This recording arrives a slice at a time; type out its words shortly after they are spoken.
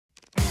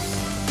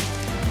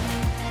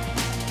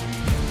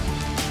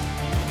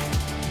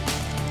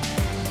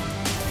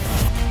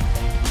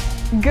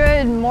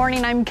Good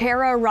morning, I'm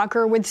Kara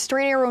Rucker with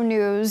Straight Arrow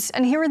News,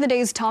 and here are the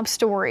day's top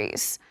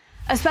stories.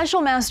 A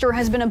special master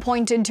has been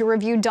appointed to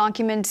review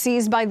documents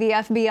seized by the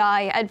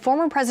FBI at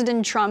former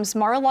President Trump's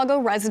Mar-a-Lago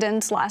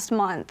residence last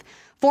month.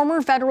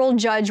 Former federal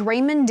judge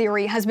Raymond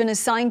Dearie has been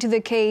assigned to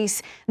the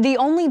case, the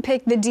only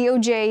pick the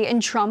DOJ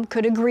and Trump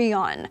could agree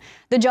on.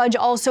 The judge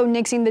also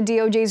nixing the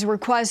DOJ's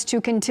request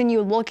to continue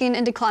looking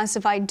into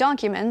classified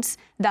documents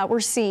that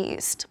were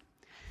seized.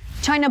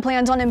 China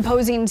plans on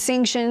imposing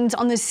sanctions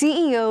on the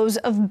CEOs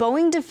of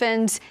Boeing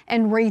Defense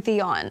and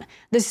Raytheon.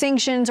 The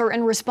sanctions are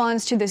in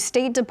response to the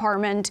State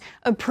Department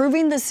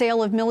approving the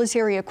sale of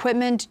military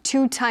equipment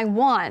to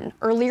Taiwan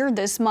earlier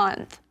this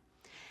month.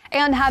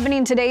 And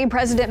happening today,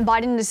 President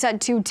Biden is set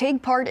to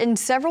take part in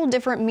several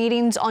different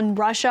meetings on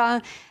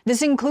Russia.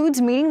 This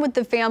includes meeting with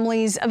the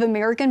families of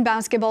American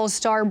basketball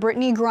star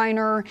Brittney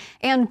Griner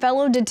and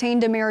fellow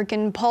detained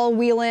American Paul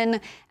Whelan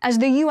as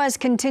the U.S.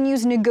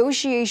 continues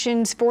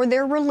negotiations for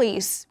their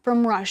release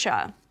from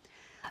Russia.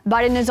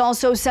 Biden is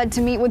also set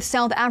to meet with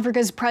South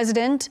Africa's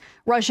president.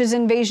 Russia's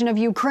invasion of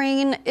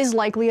Ukraine is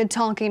likely a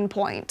talking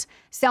point.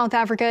 South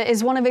Africa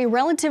is one of a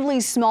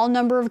relatively small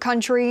number of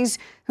countries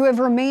who have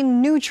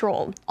remained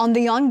neutral on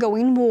the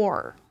ongoing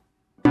war.